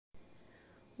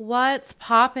What's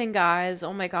popping, guys?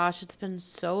 Oh my gosh, it's been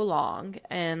so long.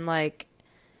 And like,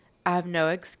 I have no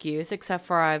excuse except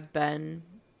for I've been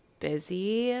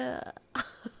busy.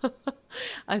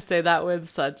 I say that with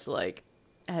such like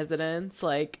hesitance.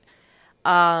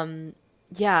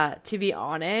 Yeah, to be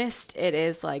honest, it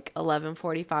is like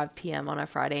 11:45 p.m. on a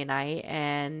Friday night,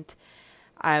 and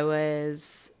I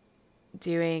was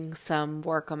doing some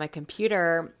work on my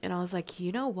computer, and I was like,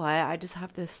 you know what? I just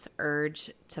have this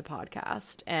urge to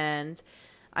podcast, and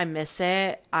I miss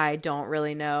it. I don't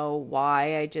really know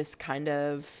why. I just kind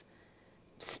of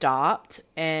stopped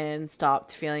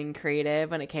feeling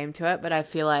creative when it came to it, but I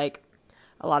feel like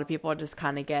a lot of people just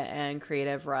kind of get in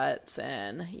creative ruts,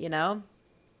 and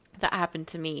that happened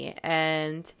to me.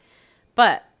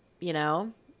 But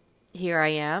here I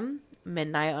am,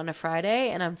 midnight on a Friday,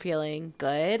 and I'm feeling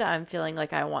good. I'm feeling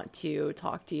like I want to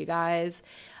talk to you guys,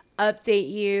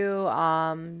 update you.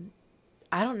 I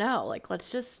don't know, like,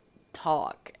 let's just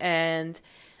talk. And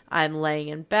I'm laying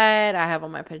in bed. I have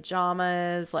on my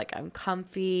pajamas, like I'm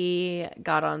comfy,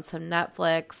 got on some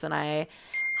Netflix, and I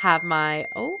have I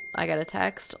got a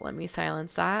text. Let me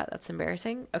silence that. That's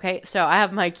embarrassing. Okay, so I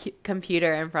have my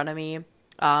computer in front of me,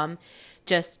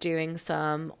 just doing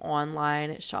some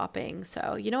online shopping.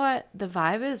 So you know what? The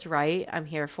vibe is right. I'm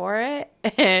here for it.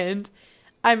 And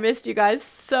I missed you guys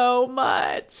so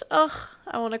much. Ugh,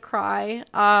 I want to cry.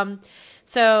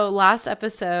 So last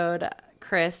episode,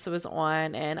 Chris was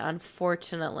on, and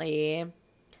unfortunately,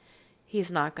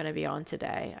 he's not going to be on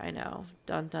today. I know.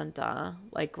 Dun, dun, dun.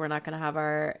 Like, we're not going to have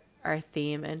our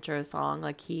theme intro song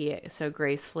like he so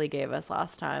gracefully gave us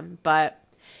last time. But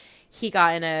he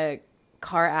got in a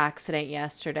car accident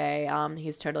yesterday.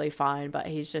 He's totally fine, but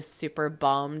he's just super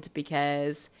bummed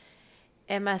because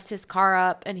it messed his car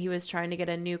up, and he was trying to get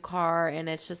a new car, and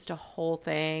it's just a whole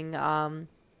thing.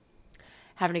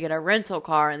 Having to get a rental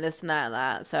car and this and that and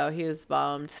that. So he was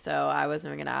bummed. So I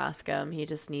wasn't even going to ask him. He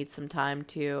just needs some time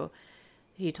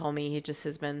he told me he just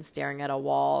has been staring at a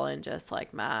wall and just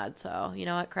like mad. So you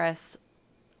know what, Chris?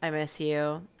 I miss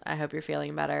you. I hope you're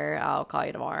feeling better. I'll call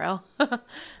you tomorrow.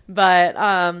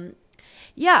 But,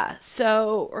 yeah,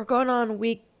 so we're going on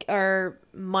week or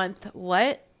month,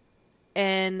 what?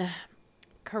 In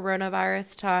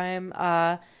coronavirus time.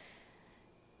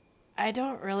 I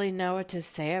don't really know what to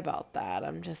say about that.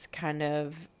 I'm just kind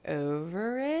of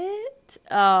over it.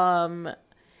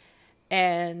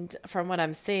 And from what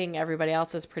I'm seeing, everybody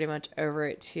else is pretty much over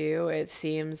it too. It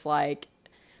seems like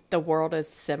the world is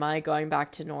semi going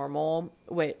back to normal,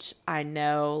 which I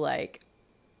know, like,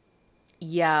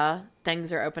 yeah,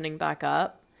 things are opening back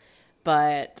up,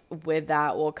 but with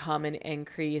that will come an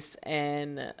increase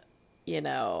in,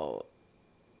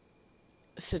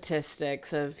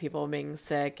 statistics of people being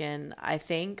sick. And I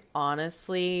think,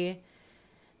 honestly,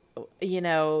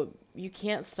 you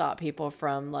can't stop people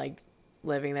from, like,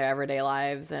 living their everyday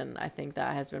lives, and I think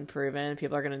that has been proven.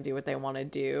 People are going to do what they want to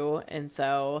do, and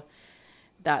so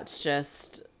that's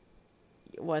just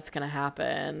what's going to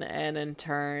happen, and in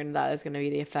turn that is going to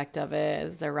be the effect of it,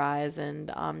 is the rise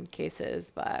in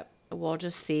cases. But we'll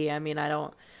just see. I mean, I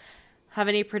don't have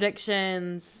any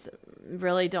predictions,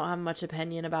 really don't have much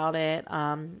opinion about it.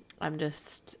 I'm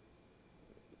just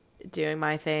doing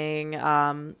my thing.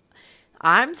 I'm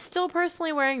still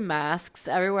personally wearing masks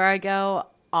everywhere I go.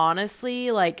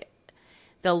 Honestly, like,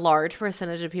 the large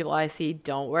percentage of people I see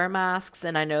don't wear masks,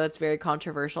 and I know that's very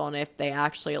controversial and if they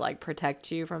actually, like,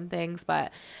 protect you from things,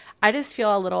 but I just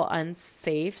feel a little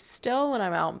unsafe still when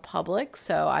I'm out in public,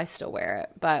 so I still wear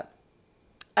it. But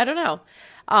I don't know.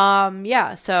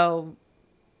 Yeah, so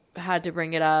had to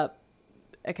bring it up.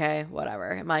 Okay,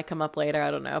 whatever. It might come up later,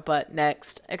 I don't know. But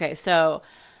next. Okay, so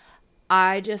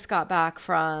I just got back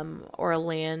from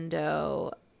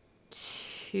Orlando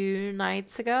 2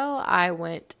 nights ago. I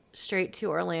went straight to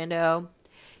Orlando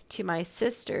to my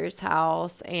sister's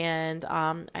house, and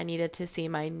I needed to see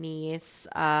my niece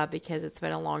because it's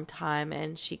been a long time,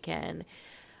 and she can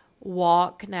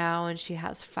walk now, and she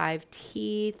has 5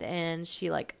 teeth, and she,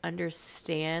 like,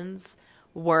 understands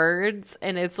words,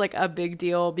 and it's like a big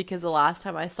deal because the last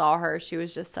time I saw her, she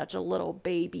was just such a little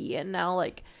baby, and now,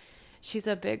 like, she's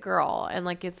a big girl, and,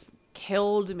 like, it's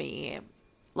killed me,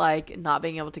 like, not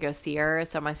being able to go see her.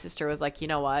 So my sister was like, you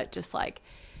know what, just, like,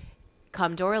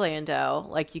 come to Orlando,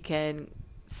 like, you can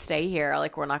stay here,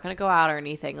 like, we're not gonna go out or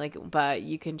anything, like, but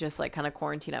you can just, like, kind of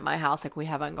quarantine at my house, like, we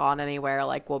haven't gone anywhere,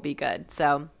 like, we'll be good.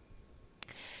 So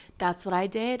that's what I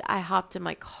did. I hopped in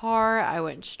my car, I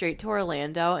went straight to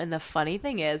Orlando, and the funny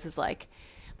thing is like,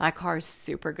 my car is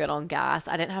super good on gas.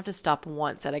 I didn't have to stop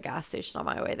once at a gas station on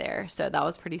my way there, so that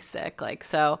was pretty sick. Like,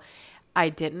 so I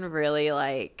didn't really,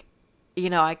 like,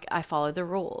 I followed the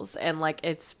rules, and like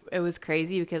it was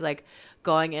crazy because like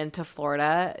going into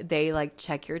Florida, they like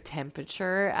check your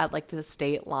temperature at like the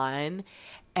state line,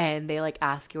 and they like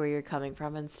ask you where you're coming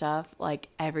from and stuff. Like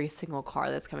every single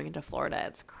car that's coming into Florida,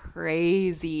 it's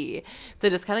crazy. So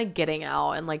just kind of getting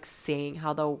out and like seeing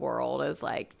how the world is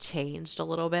like changed a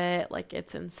little bit, like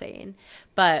it's insane.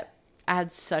 But I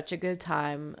had such a good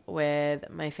time with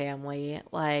my family.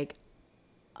 Like,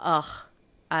 ugh,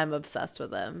 I'm obsessed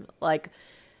with them. Like,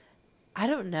 I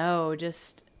don't know,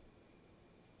 just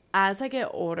as I get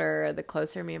older, the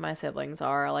closer me and my siblings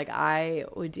are, like, I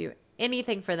would do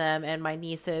anything for them. And my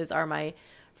nieces are my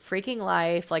freaking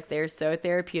life. Like, they're so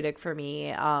therapeutic for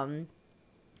me. I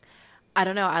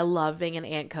don't know. I love being an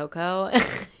Aunt Coco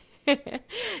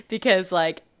because,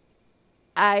 like,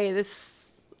 I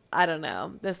don't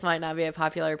know. This might not be a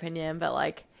popular opinion, but,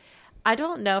 like, I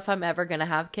don't know if I'm ever going to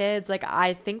have kids. Like,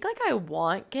 I think, like, I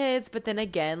want kids, but then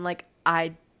again, like,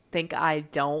 I think I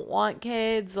don't want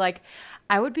kids. Like,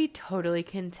 I would be totally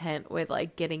content with,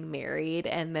 like, getting married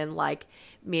and then, like,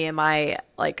 me and my,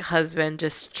 like, husband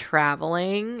just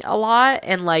traveling a lot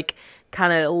and, like,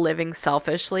 kind of living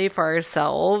selfishly for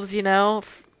ourselves,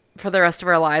 for the rest of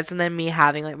our lives. And then me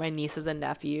having, like, my nieces and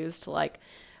nephews to, like,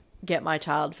 get my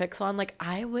child fix on. Like,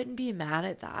 I wouldn't be mad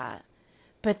at that.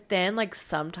 But then, like,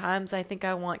 sometimes I think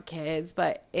I want kids,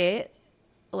 but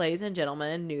ladies and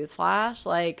gentlemen, newsflash,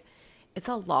 like, it's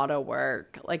a lot of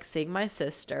work. Like, seeing my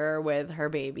sister with her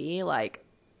baby, like,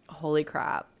 holy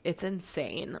crap, it's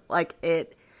insane. Like,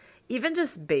 even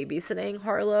just babysitting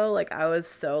Harlow, like, I was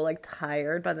so, like,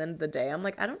 tired by the end of the day. I'm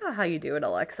like, I don't know how you do it,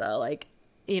 Alexa. Like,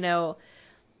 I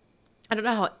don't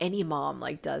know how any mom,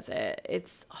 like, does it.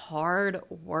 It's hard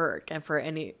work. And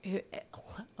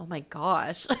oh my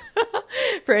gosh.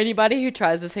 For anybody who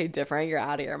tries to say different, you're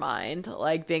out of your mind.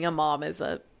 Like, being a mom is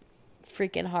a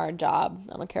freaking hard job.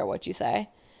 I don't care what you say.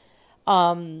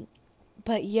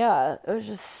 But yeah, it was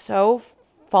just so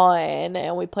fun.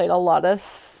 And we played a lot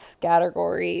of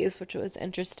categories, which was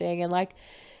interesting. And, like,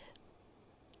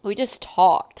 we just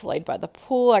talked, laid by the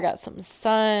pool. I got some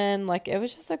sun. Like, it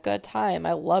was just a good time.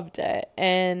 I loved it.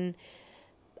 And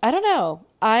I don't know.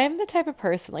 I'm the type of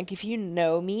person, like, if you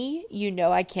know me,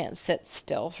 I can't sit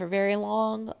still for very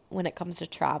long when it comes to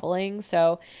traveling.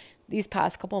 So these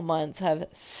past couple months have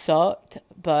sucked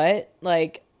butt,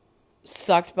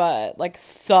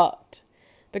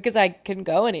 because I couldn't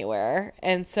go anywhere.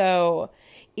 And so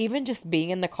even just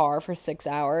being in the car for 6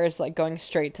 hours, like, going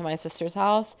straight to my sister's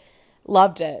house,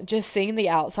 loved it. Just seeing the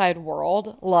outside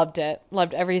world, loved it.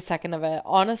 Loved every second of it.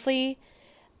 Honestly,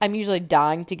 I'm usually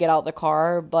dying to get out the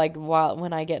car, like,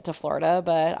 when I get to Florida,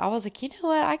 but I was like, you know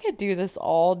what? I could do this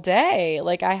all day.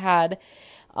 Like, I had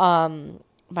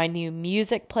my new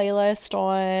music playlist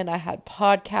on. I had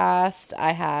podcasts.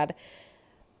 I had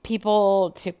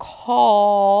people to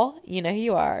call. You know who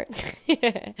you are.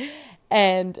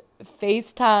 And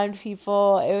FaceTimed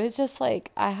people. It was just like,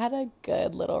 I had a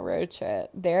good little road trip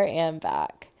there and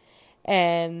back.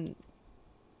 And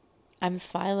I'm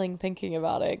smiling thinking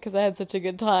about it because I had such a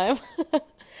good time.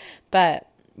 But,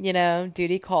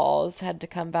 duty calls, had to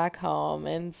come back home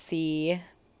and see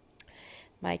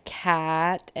my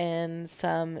cat and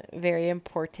some very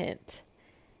important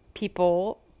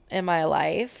people in my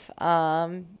life.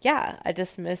 Yeah, I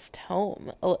just missed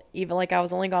home. Even like I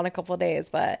was only gone a couple of days,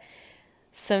 but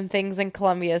some things in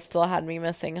Colombia still had me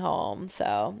missing home.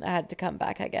 So I had to come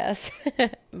back, I guess.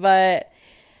 But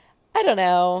I don't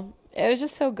know. It was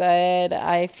just so good.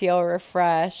 I feel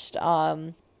refreshed.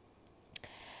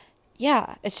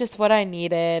 Yeah, it's just what I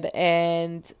needed.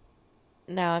 And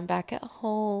now I'm back at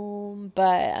home,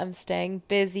 but I'm staying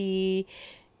busy,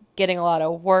 getting a lot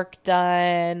of work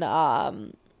done.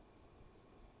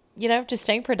 Just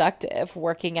staying productive,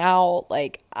 working out.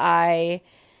 Like, I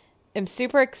am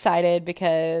super excited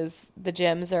because the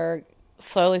gyms are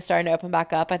slowly starting to open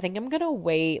back up. I think I'm going to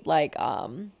wait, like,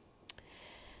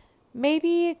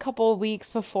 maybe a couple of weeks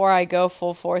before I go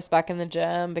full force back in the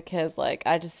gym because, like,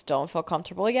 I just don't feel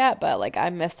comfortable yet. But, like, I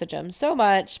miss the gym so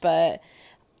much. But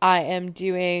I am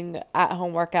doing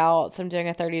at-home workouts. I'm doing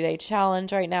a 30-day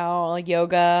challenge right now.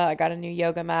 Yoga. I got a new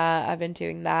yoga mat. I've been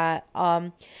doing that.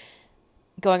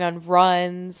 Going on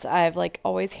runs. I've, like,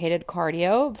 always hated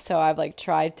cardio. So I've, like,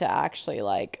 tried to actually,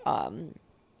 like,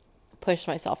 push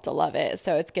myself to love it.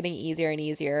 So it's getting easier and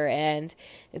easier, and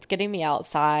it's getting me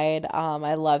outside.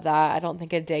 I love that. I don't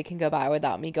think a day can go by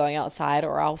without me going outside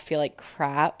or I'll feel like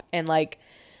crap. And, like,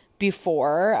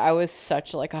 before I was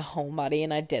such, like, a homebody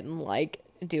and I didn't like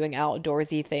doing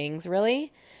outdoorsy things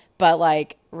really. But,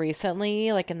 like,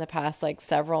 recently, like, in the past, like,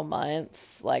 several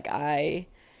months, like, I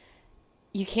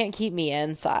you can't keep me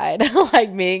inside.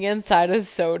 Like being inside is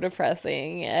so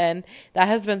depressing. And that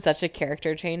has been such a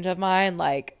character change of mine.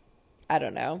 Like, I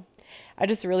don't know. I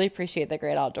just really appreciate the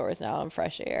great outdoors now and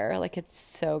fresh air. Like it's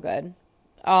so good.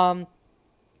 Um,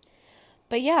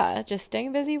 but yeah, just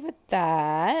staying busy with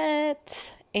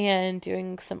that and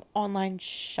doing some online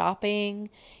shopping.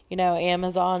 You know,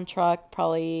 Amazon truck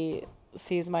probably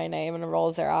sees my name and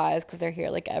rolls their eyes because they're here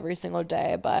like every single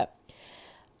day. But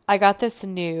I got this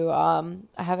new, I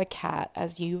have a cat,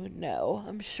 as you know.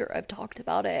 I'm sure I've talked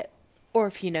about it. Or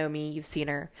if you know me, you've seen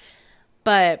her.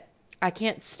 But I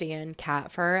can't stand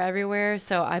cat fur everywhere.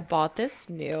 So I bought this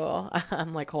new,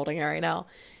 I'm like holding it right now,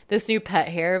 this new pet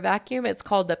hair vacuum. It's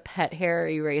called the Pet Hair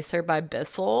Eraser by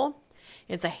Bissell.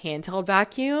 It's a handheld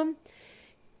vacuum.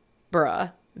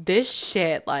 Bruh, this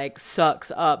shit like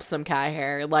sucks up some cat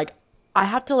hair. Like I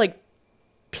have to like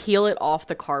peel it off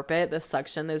the carpet. The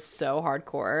suction is so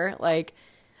hardcore. Like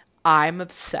I'm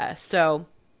obsessed. So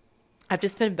I've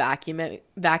just been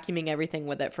vacuuming everything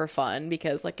with it for fun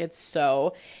because like it's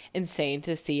so insane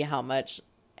to see how much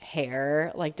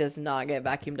hair like does not get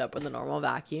vacuumed up with a normal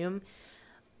vacuum.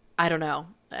 I don't know.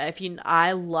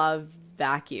 I love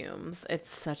vacuums. It's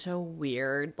such a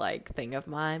weird like thing of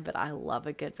mine, but I love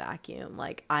a good vacuum.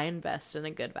 Like I invest in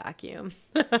a good vacuum.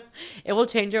 It will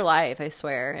change your life, I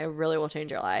swear. It really will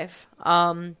change your life.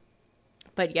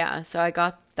 But yeah, so I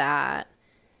got that.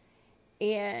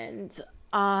 And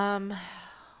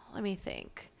let me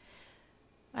think.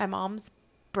 My mom's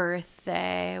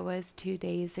birthday was 2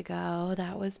 days ago.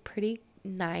 That was pretty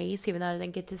nice, even though I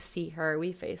didn't get to see her.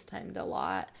 We FaceTimed a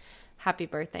lot. Happy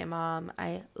birthday, Mom.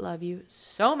 I love you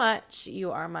so much.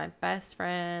 You are my best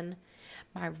friend,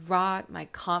 my rock, my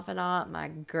confidant, my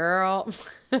girl.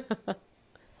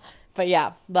 But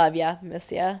yeah, love ya,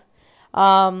 miss ya.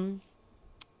 What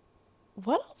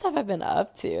else have I been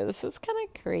up to? This is kind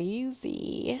of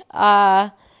crazy.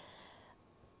 I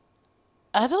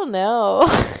don't know.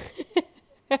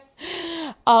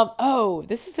 Oh,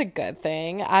 this is a good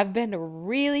thing. I've been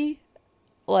really,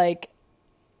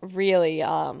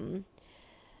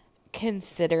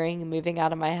 considering moving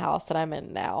out of my house that I'm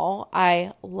in now.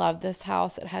 I love this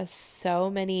house. It has so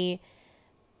many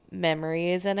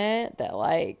memories in it that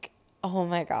like, oh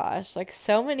my gosh, like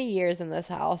so many years in this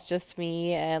house, just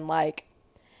me and like,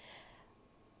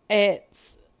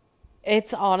 it's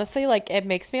honestly like it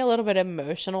makes me a little bit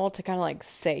emotional to kind of like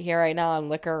sit here right now and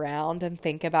look around and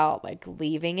think about like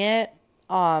leaving it.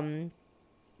 But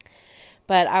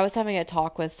I was having a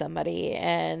talk with somebody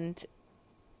and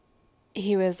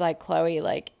he was like, Chloe,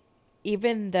 like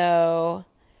even though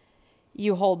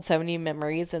you hold so many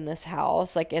memories in this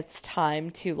house, like it's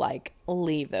time to like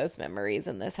leave those memories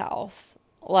in this house.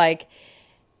 Like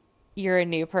you're a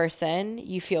new person,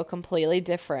 you feel completely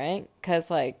different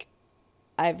because like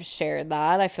I've shared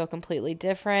that. I feel completely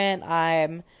different.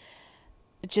 I'm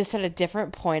just at a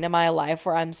different point in my life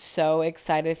where I'm so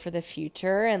excited for the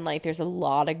future and like there's a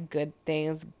lot of good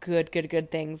things,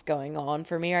 good things going on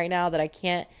for me right now that I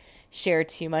can't share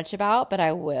too much about, but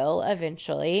I will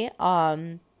eventually. I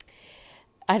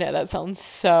know that sounds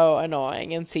so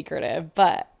annoying and secretive,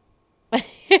 but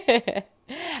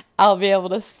I'll be able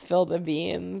to spill the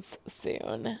beans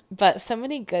soon. But so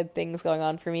many good things going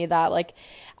on for me that like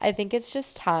I think it's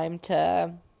just time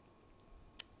to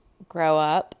grow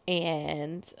up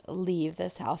and leave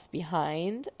this house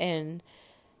behind and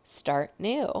start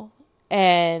new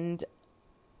and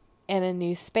in a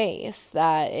new space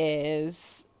that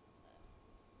is,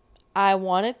 I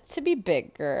want it to be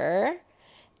bigger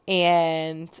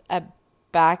and a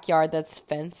backyard that's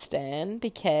fenced in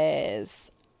because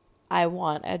I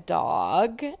want a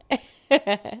dog.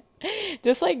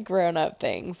 Just like grown up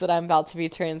things that I'm about to be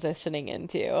transitioning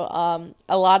into.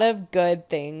 A lot of good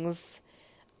things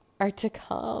are to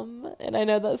come. And I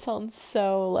know that sounds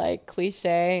so like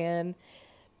cliche and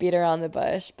beat around the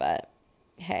bush, but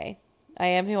hey, I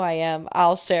am who I am.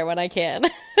 I'll share when I can.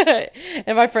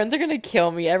 And my friends are going to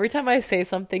kill me every time I say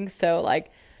something so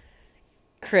like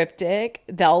cryptic.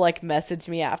 They'll like message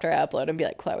me after I upload and be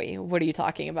like, Chloe, what are you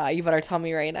talking about? You better tell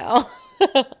me right now.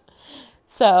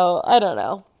 So I don't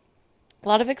know. A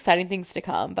lot of exciting things to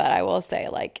come, but I will say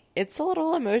like it's a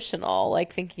little emotional,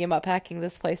 like thinking about packing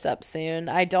this place up soon.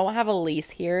 I don't have a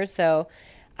lease here, so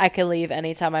I can leave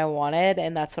anytime I wanted,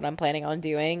 and that's what I'm planning on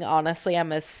doing. Honestly,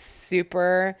 I'm a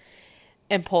super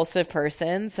impulsive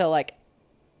person, so like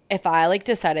if I like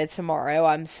decided tomorrow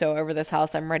I'm so over this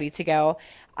house, I'm ready to go,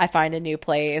 I find a new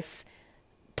place,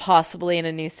 possibly in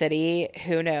a new city,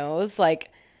 who knows,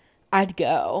 like I'd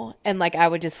go and like I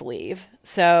would just leave.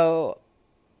 So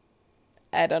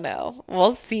I don't know.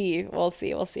 We'll see.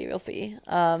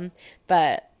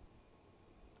 But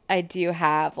I do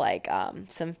have like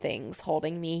some things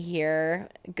holding me here,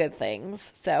 good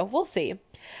things. So we'll see.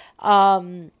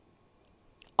 Also,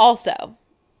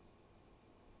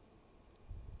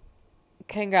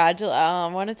 I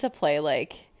wanted to play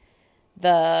like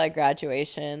the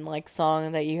graduation like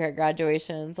song that you hear at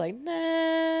graduations, like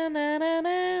na na na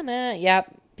na na.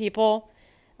 Yep, people,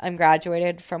 I'm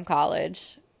graduated from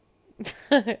college.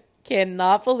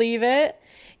 Cannot believe it.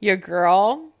 Your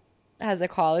girl has a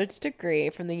college degree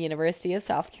from the University of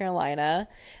South Carolina.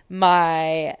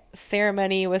 My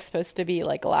ceremony was supposed to be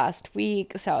like last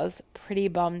week, so I was pretty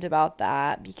bummed about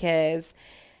that because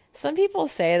some people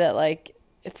say that like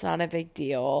it's not a big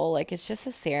deal, like it's just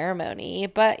a ceremony.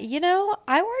 But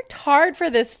I worked hard for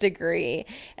this degree,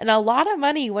 and a lot of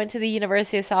money went to the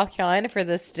University of South Carolina for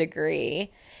this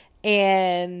degree,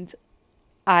 and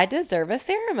I deserve a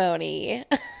ceremony.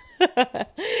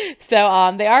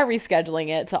 So they are rescheduling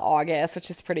it to August,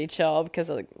 which is pretty chill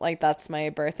because like that's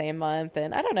my birthday month,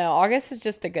 and I don't know, August is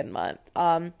just a good month.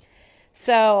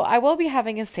 So I will be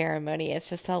having a ceremony.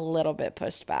 It's just a little bit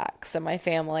pushed back. So my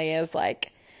family is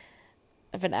like,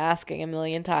 I've been asking a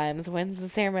million times, when's the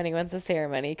ceremony? When's the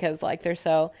ceremony? Because like they're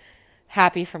so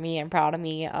happy for me and proud of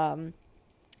me,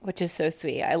 which is so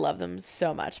sweet. I love them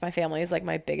so much. My family is like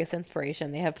my biggest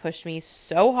inspiration. They have pushed me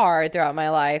so hard throughout my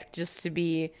life just to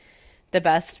be the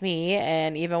best me.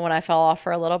 And even when I fell off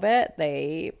for a little bit,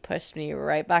 they pushed me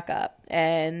right back up.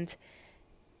 And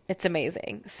it's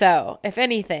amazing. So if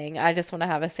anything, I just want to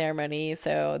have a ceremony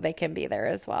so they can be there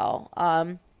as well.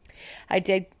 I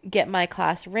did get my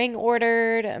class ring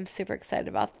ordered. I'm super excited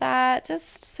about that.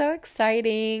 Just so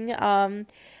exciting. I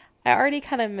already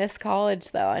kind of miss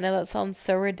college though. I know that sounds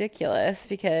so ridiculous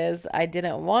because I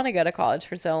didn't want to go to college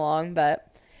for so long, but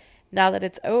now that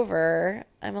it's over,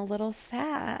 I'm a little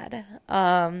sad.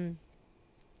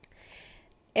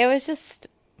 It was just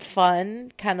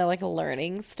fun, kind of like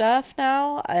learning stuff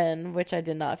now, and which I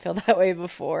did not feel that way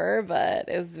before, but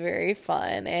it's very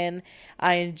fun, and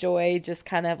I enjoy just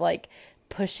kind of like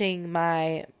pushing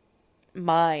my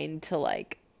mind to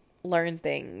like learn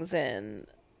things, and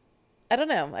I don't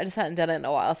know, I just hadn't done it in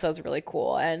a while, so it was really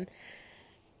cool, and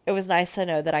it was nice to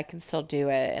know that I can still do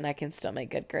it and I can still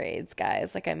make good grades,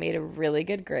 guys. Like I made really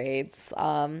good grades,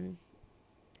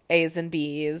 A's and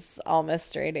B's, almost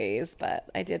straight A's, but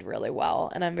I did really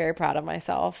well, and I'm very proud of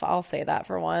myself. I'll say that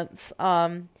for once.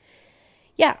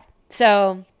 Yeah,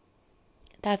 so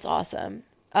that's awesome.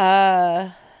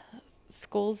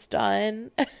 School's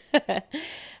done.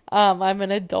 I'm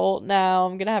an adult now.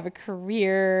 I'm gonna have a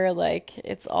career. Like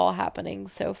it's all happening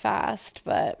so fast,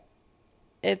 but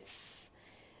it's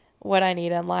what I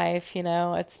need in life,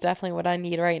 It's definitely what I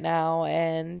need right now,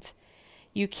 and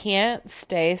you can't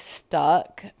stay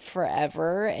stuck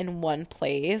forever in one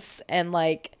place, and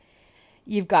like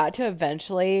you've got to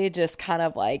eventually just kind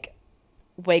of like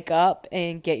wake up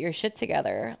and get your shit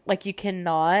together. Like you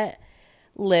cannot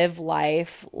live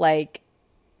life like,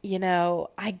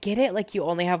 I get it, like you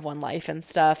only have one life and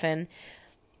stuff, and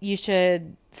you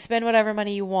should spend whatever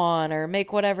money you want or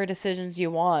make whatever decisions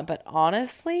you want, but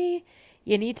honestly,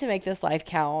 you need to make this life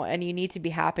count, and you need to be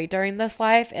happy during this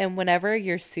life. And whenever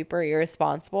you're super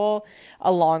irresponsible,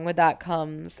 along with that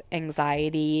comes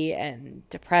anxiety and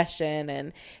depression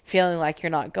and feeling like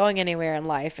you're not going anywhere in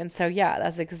life. And so, yeah,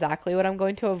 that's exactly what I'm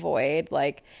going to avoid.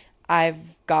 Like,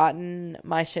 I've gotten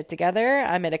my shit together.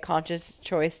 I made a conscious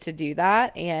choice to do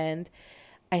that. And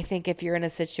I think if you're in a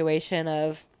situation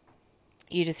of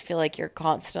you just feel like you're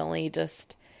constantly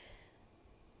just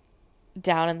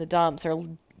down in the dumps or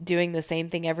doing the same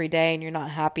thing every day and you're not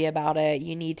happy about it,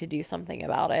 you need to do something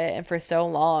about it. And for so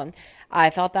long, I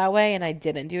felt that way and I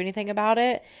didn't do anything about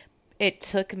it. It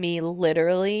took me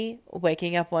literally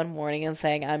waking up one morning and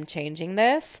saying, I'm changing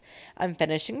this. I'm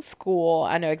finishing school.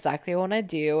 I know exactly what I want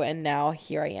to do. And now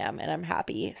here I am and I'm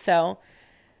happy. So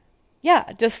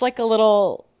yeah, just like a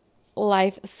little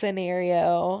life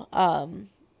scenario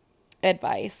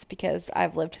advice, because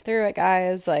I've lived through it,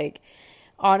 guys. Like,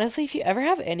 honestly, if you ever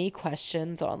have any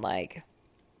questions on like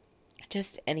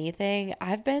just anything,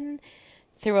 I've been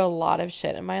through a lot of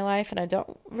shit in my life and I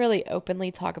don't really openly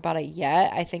talk about it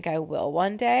yet. I think I will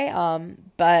one day.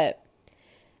 But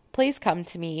please come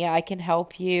to me. I can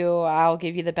help you. I'll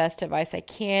give you the best advice I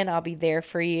can. I'll be there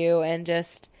for you. And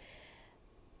just,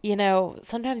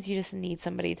 sometimes you just need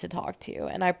somebody to talk to.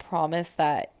 And I promise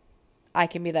that I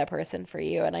can be that person for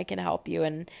you and I can help you,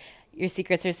 and your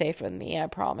secrets are safe with me, I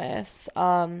promise.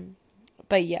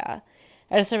 But yeah,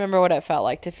 I just remember what it felt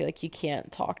like to feel like you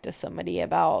can't talk to somebody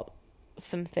about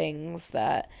some things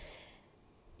that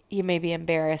you may be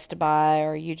embarrassed by,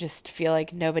 or you just feel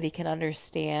like nobody can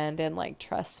understand. And like,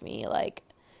 trust me, like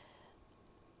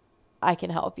I can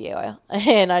help you.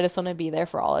 And I just want to be there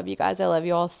for all of you guys. I love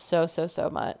you all so, so, so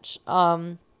much.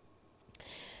 But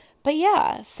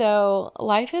yeah, so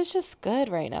life is just good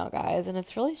right now, guys. And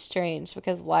it's really strange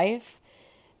because life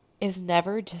is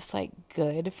never just like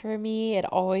good for me. It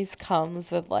always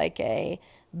comes with like a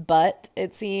but,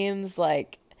 it seems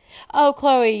like, oh,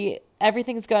 Chloe,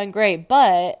 everything's going great,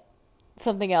 but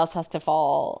something else has to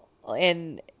fall.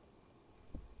 And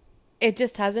it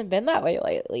just hasn't been that way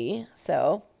lately.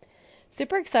 So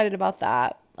super excited about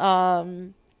that.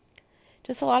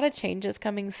 Just a lot of changes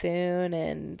coming soon,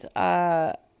 and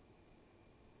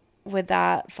with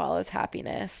that follows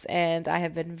happiness. And I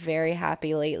have been very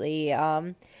happy lately.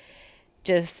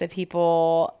 Just the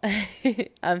people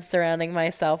I'm surrounding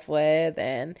myself with,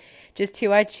 and just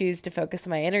who I choose to focus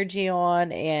my energy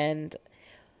on. And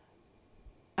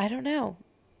I don't know,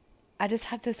 I just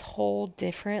have this whole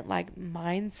different like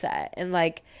mindset, and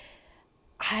like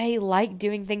I like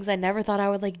doing things I never thought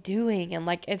I would like doing. And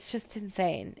like, it's just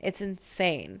insane. It's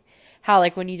insane how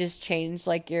like when you just change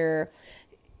like your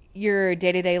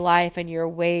day-to-day life and your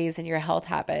ways and your health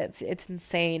habits, it's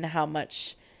insane how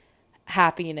much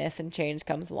happiness and change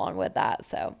comes along with that.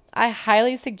 So I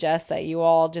highly suggest that you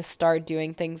all just start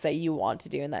doing things that you want to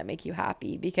do and that make you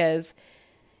happy, because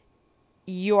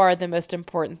you are the most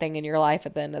important thing in your life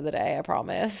at the end of the day, I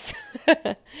promise.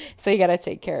 So you got to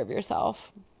take care of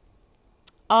yourself.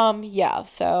 Yeah,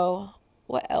 so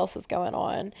what else is going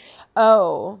on?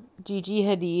 Oh, Gigi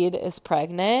Hadid is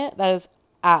pregnant. That is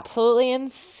absolutely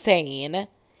insane.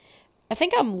 I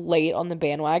think I'm late on the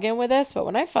bandwagon with this, but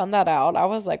when I found that out, I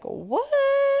was like,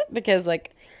 what? Because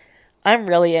like, I'm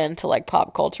really into like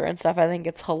pop culture and stuff. I think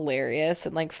it's hilarious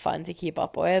and like fun to keep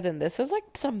up with. And this is like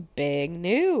some big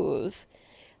news.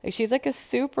 Like, she's like a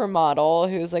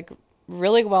supermodel who's like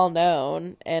really well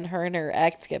known, and her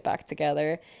ex get back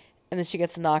together, and then she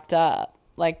gets knocked up.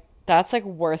 Like, that's like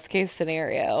worst case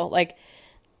scenario. Like,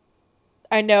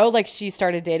 I know like she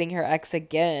started dating her ex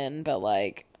again, but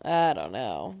like, I don't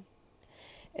know.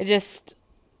 It just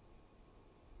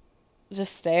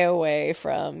stay away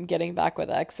from getting back with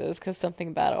exes, because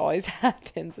something bad always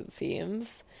happens, it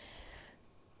seems.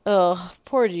 Ugh,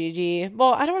 poor Gigi.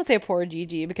 Well, I don't want to say poor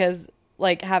Gigi, because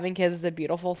like having kids is a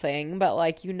beautiful thing, but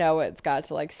like, you know, it's got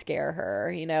to like scare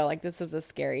her, you know, like this is a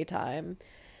scary time,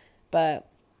 but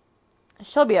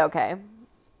she'll be okay.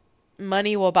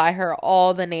 Money will buy her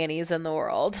all the nannies in the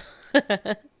world.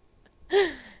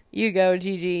 You go,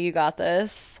 Gigi, you got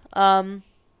this.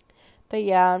 But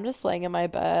yeah, I'm just laying in my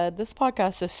bed. This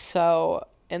podcast is so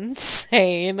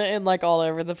insane and like all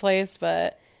over the place,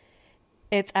 but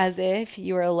it's as if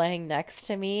you were laying next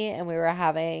to me and we were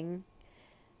having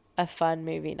a fun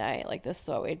movie night. Like, this is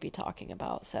what we'd be talking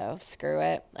about. So screw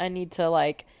it. I need to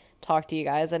like talk to you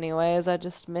guys anyways. I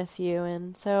just miss you.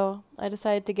 And so I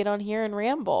decided to get on here and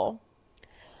ramble.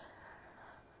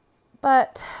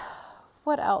 But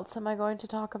what else am I going to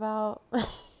talk about?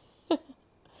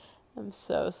 I'm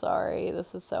so sorry.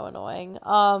 This is so annoying.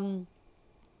 So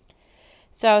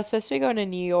I was supposed to be going to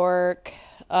New York.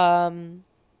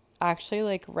 Actually,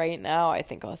 like right now, I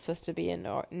think I was supposed to be in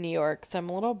New York. So I'm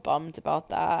a little bummed about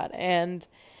that. And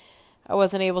I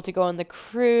wasn't able to go on the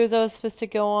cruise I was supposed to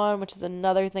go on, which is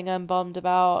another thing I'm bummed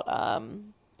about.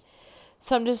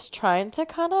 So I'm just trying to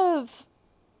kind of,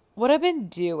 what I've been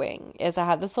doing is I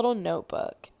have this little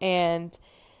notebook, and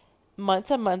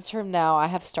months and months from now, I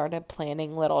have started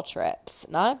planning little trips.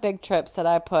 Not big trips that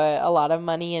I put a lot of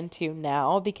money into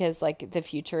now, because like the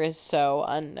future is so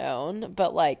unknown,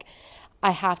 but like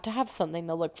I have to have something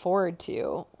to look forward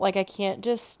to. Like, I can't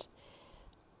just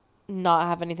not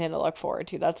have anything to look forward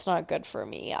to. That's not good for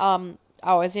me. I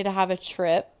always need to have a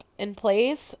trip in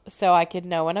place so I could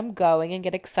know when I'm going and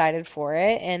get excited for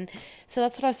it. And so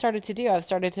that's what I've started to do. I've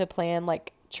started to plan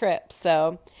like trips.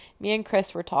 So me and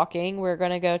Chris were talking. We are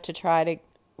going to try to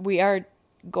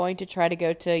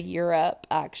go to Europe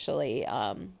actually,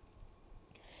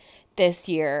 this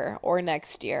year or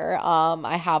next year.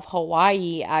 I have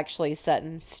Hawaii actually set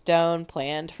in stone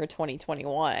planned for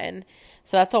 2021.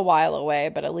 So that's a while away,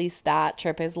 but at least that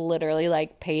trip is literally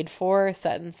like paid for,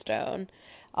 set in stone.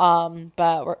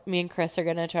 But me and Chris are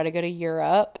going to try to go to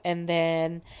Europe, and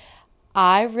then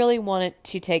I really wanted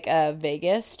to take a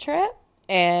Vegas trip.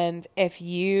 And if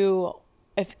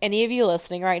any of you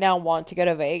listening right now want to go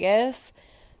to Vegas,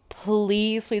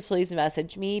 please, please, please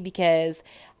message me, because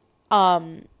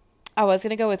I was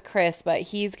going to go with Chris, but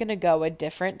he's going to go a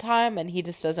different time, and he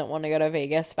just doesn't want to go to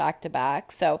Vegas back to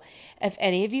back. So if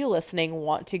any of you listening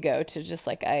want to go to just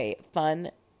like a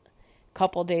fun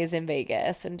couple days in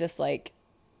Vegas and just like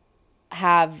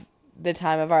have the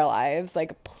time of our lives,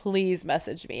 like, please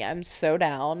message me. I'm so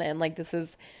down, and like this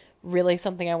is really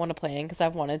something I want to plan because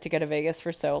I've wanted to go to Vegas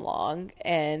for so long.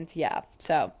 And yeah,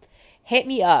 so hit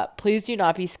me up. Please do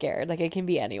not be scared. Like, it can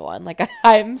be anyone. Like,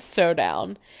 I'm so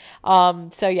down.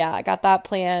 So yeah, I got that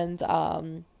planned.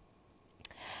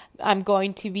 I'm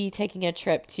going to be taking a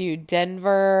trip to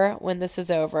Denver when this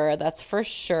is over. That's for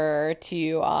sure,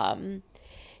 to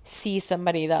see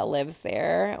somebody that lives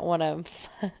there. One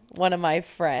of my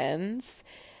friends.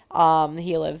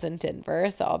 He lives in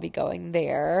Denver, so I'll be going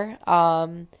there.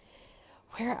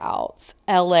 Where else?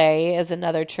 LA is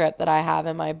another trip that I have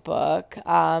in my book,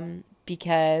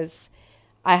 because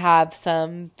I have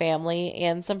some family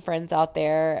and some friends out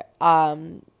there.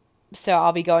 So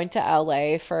I'll be going to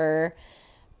LA for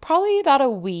probably about a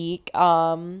week,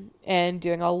 and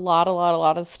doing a lot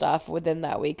of stuff within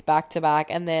that week, back to back.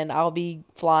 And then I'll be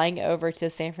flying over to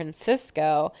San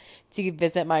Francisco to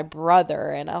visit my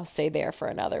brother, and I'll stay there for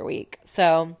another week.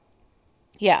 So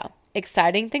yeah,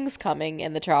 exciting things coming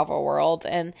in the travel world.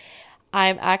 And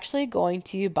I'm actually going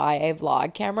to buy a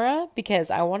vlog camera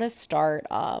because I want to start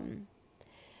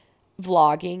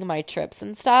vlogging my trips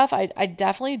and stuff. I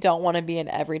definitely don't want to be an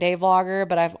everyday vlogger,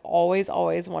 but I've always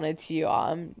wanted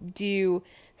to do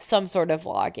some sort of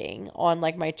vlogging on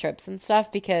like my trips and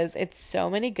stuff because it's so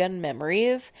many good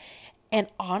memories. And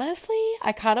honestly,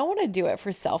 I kind of want to do it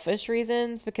for selfish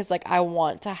reasons because like I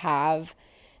want to have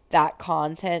that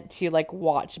content to like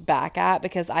watch back at,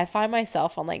 because I find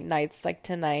myself on like nights like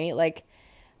tonight, like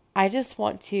I just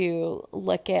want to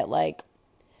look at like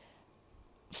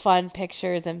fun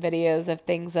pictures and videos of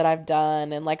things that I've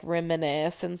done and like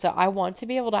reminisce. And so I want to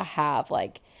be able to have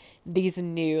like these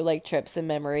new like trips and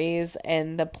memories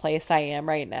and the place I am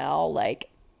right now, like,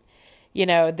 you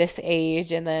know, this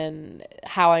age, and then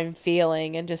how I'm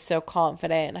feeling and just so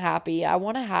confident and happy. I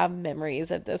want to have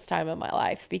memories of this time in my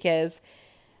life because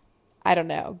I don't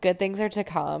know, good things are to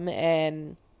come,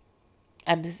 and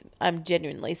I'm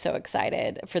genuinely so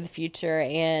excited for the future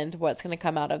and what's going to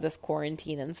come out of this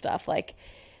quarantine and stuff. Like,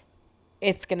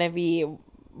 it's going to be,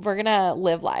 we're going to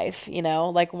live life, you know,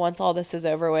 like once all this is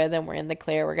over with and we're in the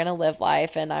clear, we're going to live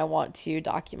life, and I want to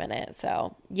document it.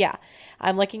 So yeah,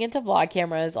 I'm looking into vlog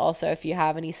cameras. Also, if you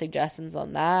have any suggestions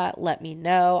on that, let me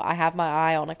know. I have my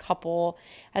eye on a couple,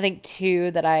 I think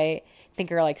 2 that I think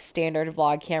are like standard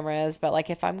vlog cameras, but like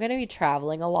if I'm going to be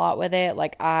traveling a lot with it,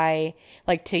 like I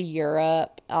like to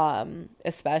Europe,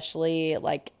 especially,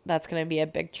 like that's going to be a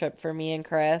big trip for me and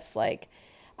Chris. Like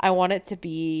I want it to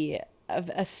be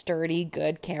a sturdy,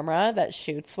 good camera that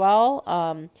shoots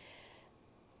well,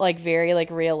 like very like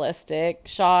realistic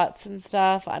shots and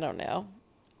stuff. I don't know.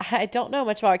 I don't know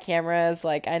much about cameras.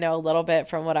 Like I know a little bit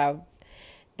from what I've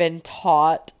been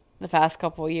taught the past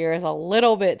couple of years, a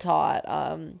little bit taught.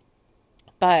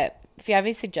 But if you have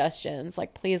any suggestions,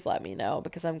 like please let me know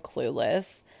because I'm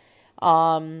clueless.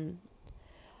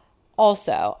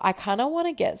 Also, I kind of want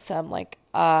to get some like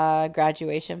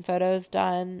graduation photos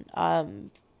done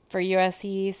for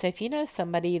USC. So if you know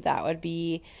somebody that would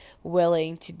be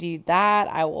willing to do that,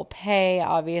 I will pay.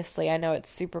 Obviously, I know it's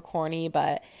super corny,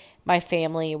 but my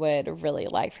family would really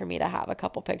like for me to have a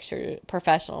couple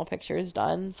professional pictures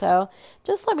done. So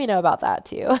just let me know about that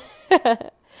too.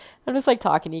 I'm just like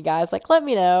talking to you guys, like let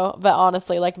me know, but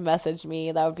honestly, like message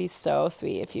me. That would be so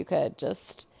sweet if you could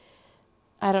just,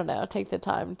 I don't know, take the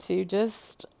time to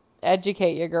just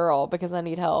educate your girl because I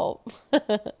need help.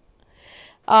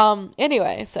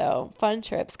 Anyway, so fun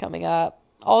trips coming up.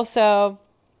 Also,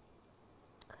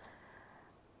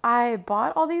 I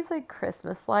bought all these like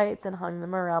Christmas lights and hung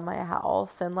them around my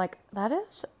house, and like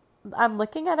I'm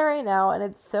looking at it right now and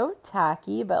it's so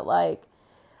tacky, but like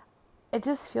it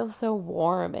just feels so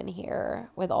warm in here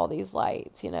with all these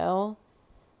lights, you know?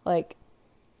 Like,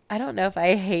 I don't know if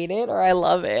I hate it or I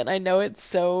love it. I know it's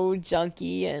so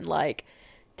junky and like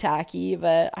tacky,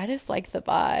 but I just like the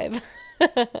vibe.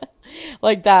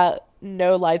 Like that,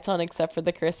 no lights on except for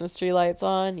the Christmas tree lights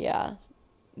on. Yeah,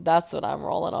 that's what I'm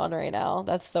rolling on right now.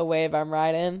 That's the wave I'm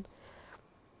riding.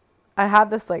 I have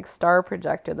this like star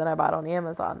projector that I bought on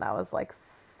Amazon that was like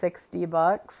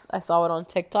 $60. I saw it on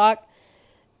TikTok.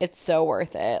 It's so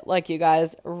worth it. Like, you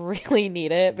guys really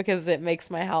need it because it makes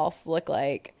my house look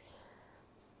like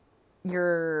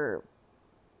you're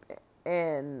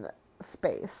in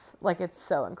space. Like, it's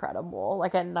so incredible.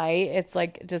 Like, at night, it's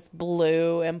like just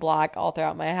blue and black all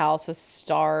throughout my house with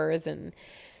stars and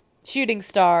shooting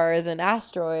stars and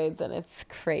asteroids, and it's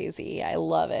crazy. I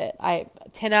love it.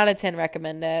 10 out of 10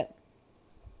 recommend it.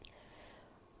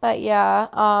 But yeah,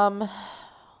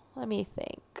 let me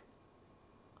think.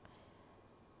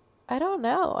 I don't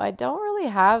know. I don't really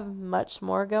have much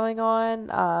more going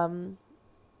on.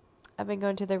 I've been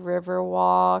going to the river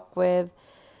walk with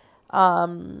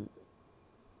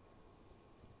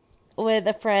with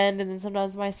a friend and then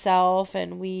sometimes myself,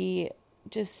 and we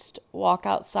just walk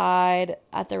outside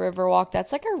at the Riverwalk.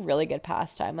 That's like a really good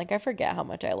pastime. Like, I forget how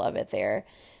much I love it there.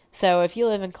 So if you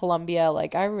live in Columbia,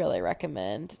 like, I really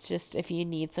recommend, just if you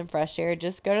need some fresh air,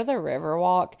 just go to the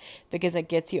Riverwalk, because it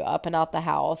gets you up and out the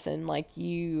house, and like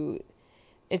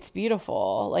it's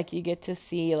beautiful. Like, you get to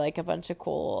see like a bunch of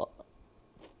cool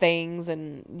things,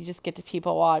 and you just get to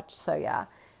people watch. So yeah,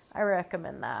 I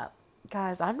recommend that.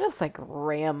 Guys, I'm just like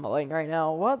rambling right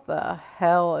now. What the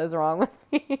hell is wrong with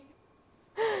me?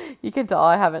 You can tell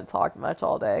I haven't talked much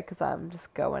all day because I'm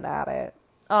just going at it.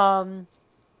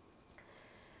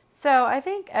 So I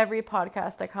think every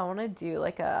podcast I kind of want to do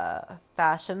like a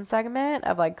fashion segment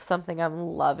of like something I'm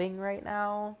loving right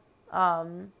now.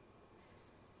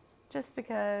 Just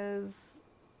because,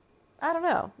 I don't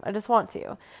know, I just want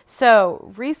to.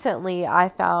 So recently I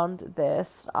found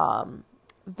this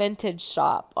vintage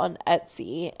shop on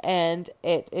Etsy, and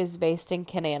it is based in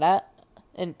Canada,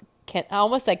 and I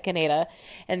almost said Canada,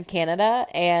 in Canada,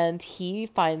 and he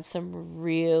finds some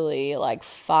really like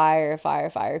fire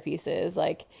pieces.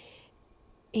 Like,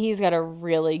 he's got a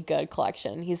really good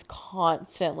collection. He's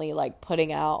constantly like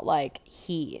putting out like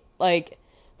heat, like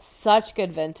such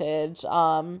good vintage.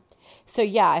 So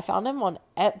yeah, I found him on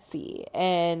Etsy,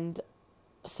 and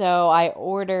so I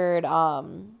ordered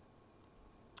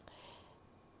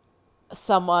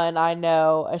someone I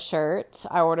know a shirt.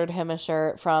 I ordered him a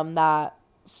shirt from that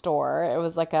store. It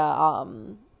was like a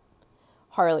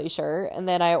Harley shirt, and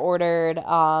then I ordered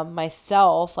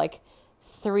myself like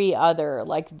 3 other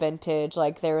like vintage,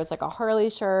 like there was like a Harley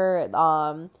shirt,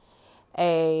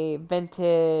 a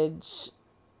vintage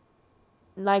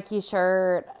Nike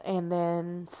shirt, and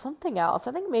then something else.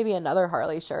 I think maybe another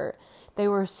Harley shirt. They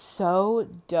were so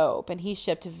dope, and he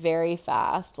shipped very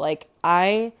fast. Like,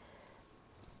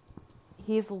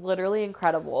 he's literally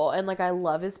incredible, and like I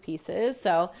love his pieces.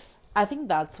 So I think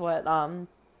that's what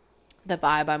the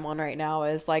vibe I'm on right now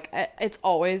is. Like, it's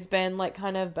always been like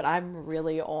kind of, but I'm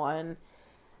really on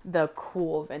the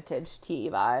cool vintage tee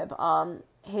vibe.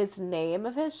 His name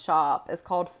of his shop is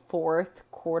called Fourth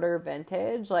Quarter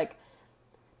Vintage, like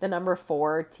the number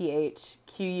 4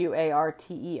 THQUARTER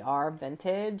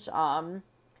Vintage.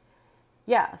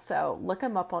 Yeah, so look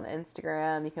him up on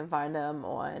Instagram. You can find him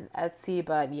on Etsy,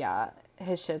 but yeah,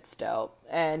 his shit's dope.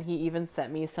 And he even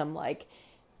sent me some like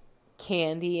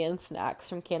candy and snacks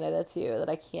from Canada too that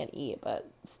I can't eat, but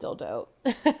still dope.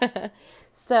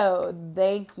 So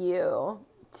thank you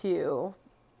to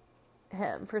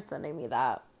him for sending me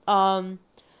that.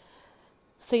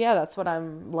 So yeah, that's what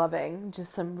I'm loving.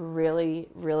 Just some really,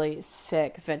 really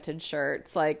sick vintage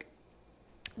shirts. Like,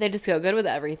 they just go good with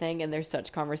everything, and they're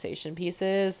such conversation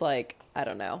pieces. Like, I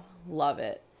don't know. Love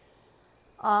it.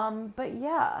 But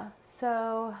yeah,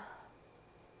 so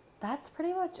that's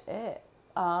pretty much it.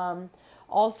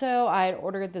 Also, I had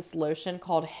ordered this lotion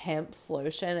called Hemp's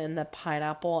Lotion in the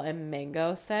pineapple and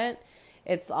mango scent.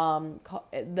 It's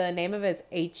the name of it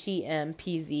is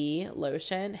HEMPZ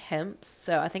lotion, Hemp's.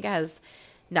 So I think it has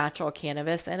natural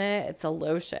cannabis in it. It's a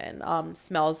lotion.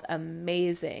 Smells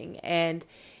amazing, and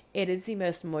it is the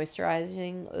most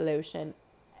moisturizing lotion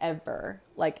ever.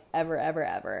 Like,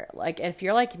 ever. Like, if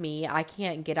you're like me, I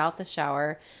can't get out the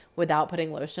shower without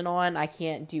putting lotion on. I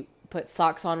can't put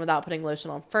socks on without putting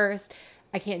lotion on first.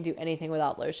 I can't do anything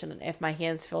without lotion. And if my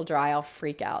hands feel dry, I'll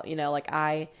freak out. You know, like,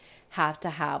 I have to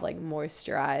have like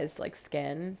moisturized like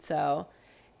skin. So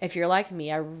if you're like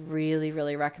me, I really,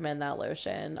 really recommend that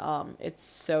lotion. It's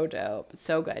so dope,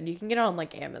 so good. You can get it on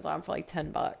like Amazon for like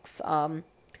 $10.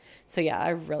 So yeah, I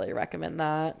really recommend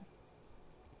that.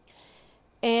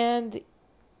 And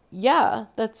yeah,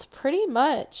 that's pretty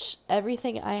much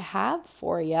everything I have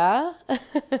for ya.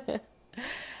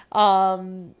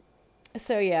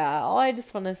 So yeah, all I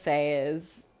just want to say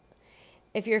is,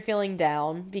 if you're feeling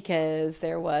down, because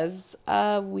there was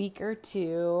a week or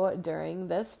two during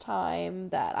this time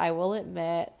that I will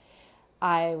admit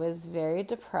I was very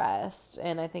depressed,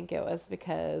 and I think it was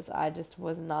because I just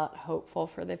was not hopeful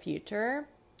for the future.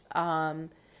 But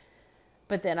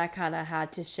then I kind of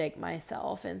had to shake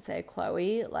myself and say,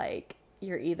 Chloe, like,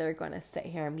 you're either going to sit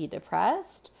here and be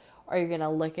depressed, or you're going to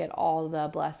look at all the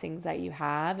blessings that you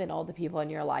have and all the people in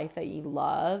your life that you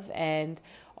love and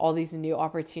all these new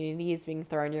opportunities being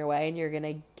thrown your way, and you're going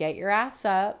to get your ass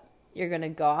up. You're going to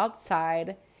go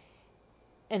outside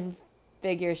and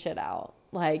figure shit out.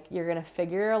 Like, you're going to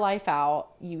figure your life out.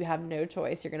 You have no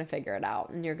choice. You're going to figure it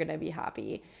out, and you're going to be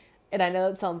happy. And I know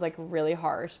it sounds like really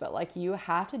harsh, but like, you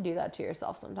have to do that to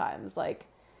yourself sometimes. Like,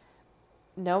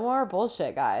 no more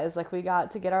bullshit, guys. Like, we got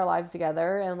to get our lives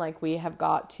together, and like, we have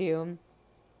got to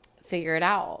figure it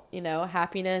out. You know,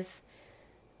 happiness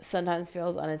sometimes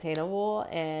feels unattainable,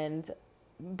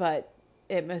 but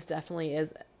it most definitely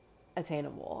is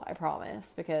attainable, I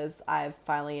promise, because I've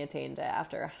finally attained it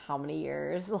after how many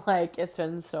years? Like, it's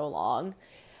been so long.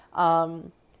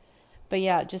 But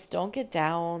yeah, just don't get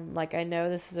down. Like, I know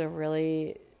this is a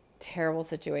really terrible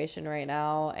situation right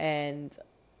now, and,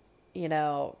 you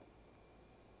know,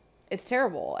 it's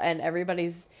terrible, and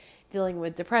everybody's dealing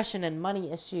with depression and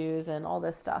money issues and all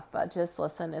this stuff, but just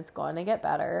listen, it's going to get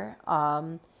better.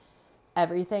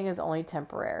 Everything is only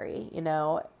temporary, you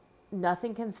know,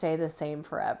 nothing can stay the same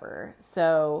forever.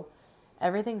 So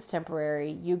everything's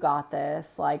temporary. You got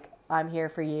this. Like, I'm here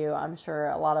for you. I'm sure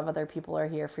a lot of other people are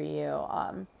here for you.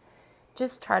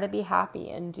 Just try to be happy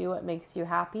and do what makes you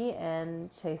happy and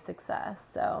chase success.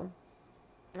 So,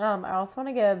 I also want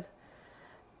to give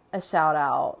a shout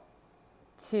out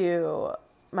to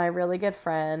my really good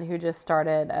friend who just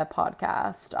started a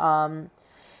podcast.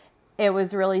 It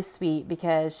was really sweet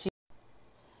because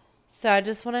so I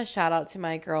just want to shout out to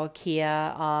my girl,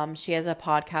 Kia. She has a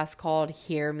podcast called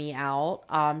Hear Me Out.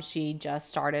 She just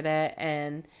started it,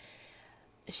 and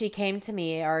she came to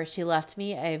me, or she left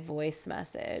me a voice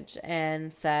message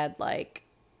and said, like,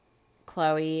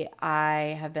 Chloe,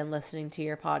 I have been listening to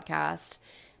your podcast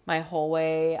my whole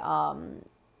way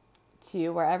to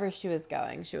wherever she was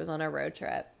going. She was on a road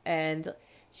trip, and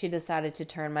she decided to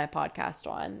turn my podcast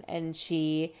on, and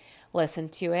she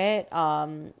listened to it.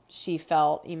 She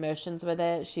felt emotions with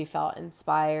it. She felt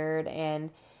inspired,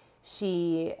 and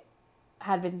she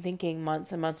had been thinking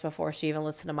months and months before she even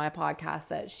listened to my podcast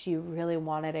that she really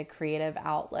wanted a creative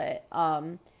outlet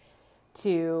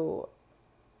to,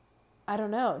 I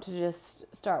don't know, to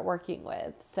just start working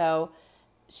with. So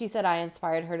she said I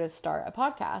inspired her to start a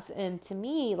podcast. And to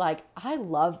me, like, I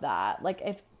love that. Like,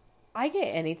 if I get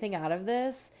anything out of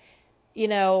this, you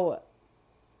know,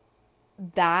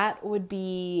 that would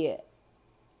be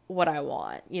what I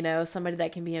want. You know, somebody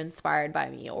that can be inspired by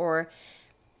me, or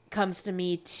comes to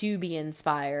me to be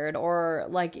inspired, or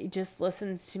like just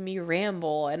listens to me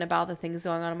ramble and about the things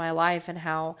going on in my life and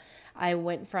how I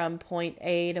went from point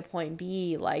A to point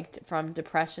B, like from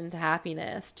depression to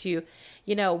happiness to,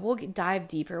 you know, we'll dive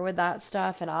deeper with that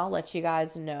stuff, and I'll let you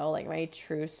guys know like my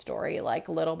true story, like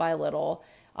little by little,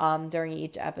 during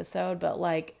each episode. But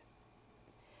like,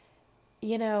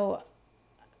 you know,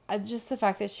 just the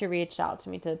fact that she reached out to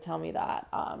me to tell me that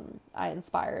I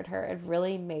inspired her, it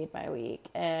really made my week,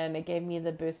 and it gave me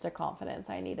the boost of confidence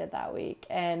I needed that week.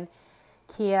 And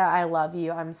Kia, I love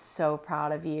you. I'm so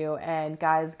proud of you. And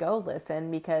guys, go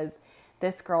listen, because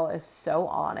this girl is so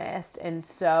honest and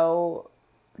so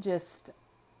just,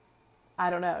 I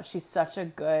don't know, she's such a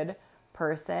good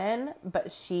person, but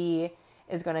she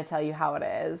is going to tell you how it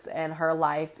is. And her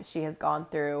life, she has gone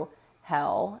through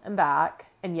hell and back,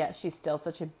 and yet she's still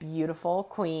such a beautiful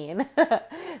queen.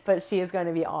 But she is going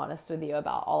to be honest with you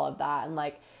about all of that, and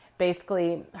like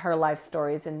basically her life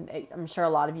stories, and I'm sure a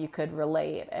lot of you could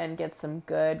relate and get some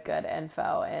good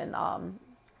info and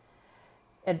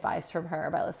advice from her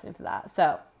by listening to that.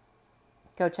 So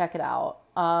go check it out.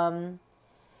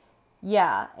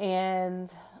 Yeah,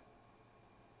 and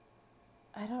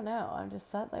I don't know, I'm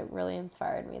just, that like really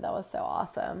inspired me. That was so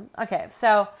awesome. Okay,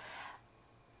 so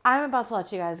I'm about to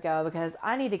let you guys go because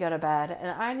I need to go to bed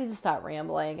and I need to stop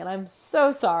rambling. And I'm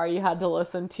so sorry you had to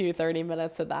listen to 30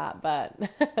 minutes of that, but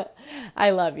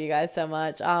I love you guys so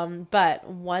much. But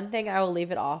one thing I will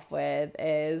leave it off with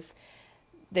is,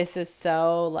 this is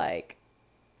so like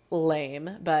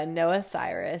lame, but Noah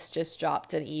Cyrus just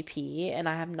dropped an EP and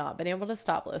I have not been able to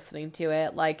stop listening to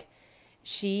it. Like,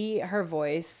 her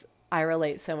voice, I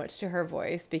relate so much to her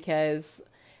voice because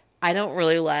I don't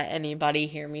really let anybody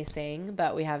hear me sing,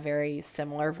 but we have very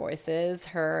similar voices.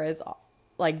 Her is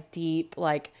like deep,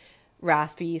 like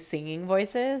raspy singing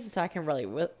voices, so I can really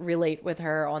relate with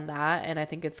her on that, and I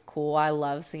think it's cool. I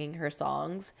love singing her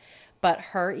songs, but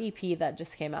her EP that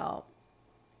just came out,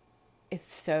 it's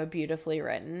so beautifully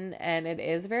written, and it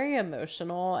is very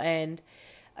emotional, and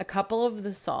a couple of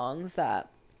the songs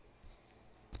that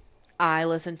I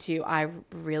listened to, I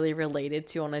really related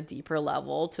to on a deeper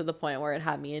level, to the point where it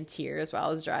had me in tears while I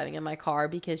was driving in my car,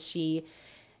 because she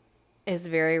is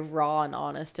very raw and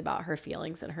honest about her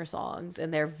feelings in her songs,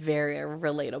 and they're very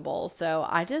relatable. So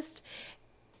I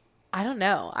don't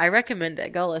know. I recommend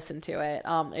it. Go listen to it.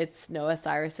 It's Noah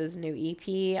Cyrus's new EP.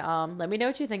 Let me know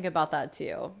what you think about that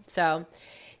too. So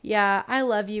yeah, I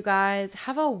love you guys.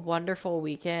 Have a wonderful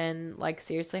weekend. Like,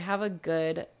 seriously, have a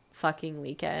good fucking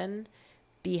weekend.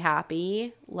 Be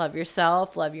happy, love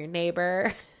yourself, love your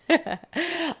neighbor.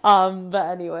 But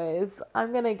anyways,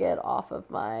 I'm going to get off of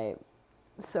my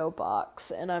soapbox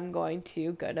and I'm going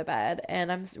to go to bed,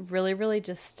 and I'm really, really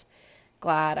just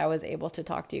glad I was able to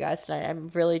talk to you guys tonight. I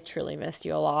really, truly missed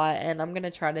you a lot, and I'm going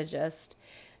to try to just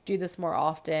do this more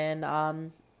often.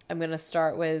 I'm going to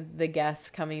start with the guests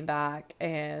coming back,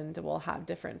 and we'll have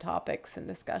different topics and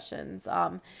discussions,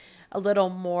 a little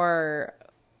more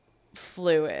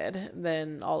fluid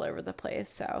than all over the place.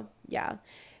 So yeah,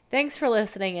 thanks for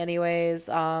listening anyways.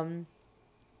 I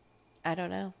don't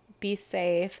know. Be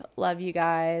safe. Love you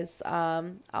guys.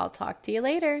 I'll talk to you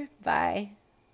later. Bye.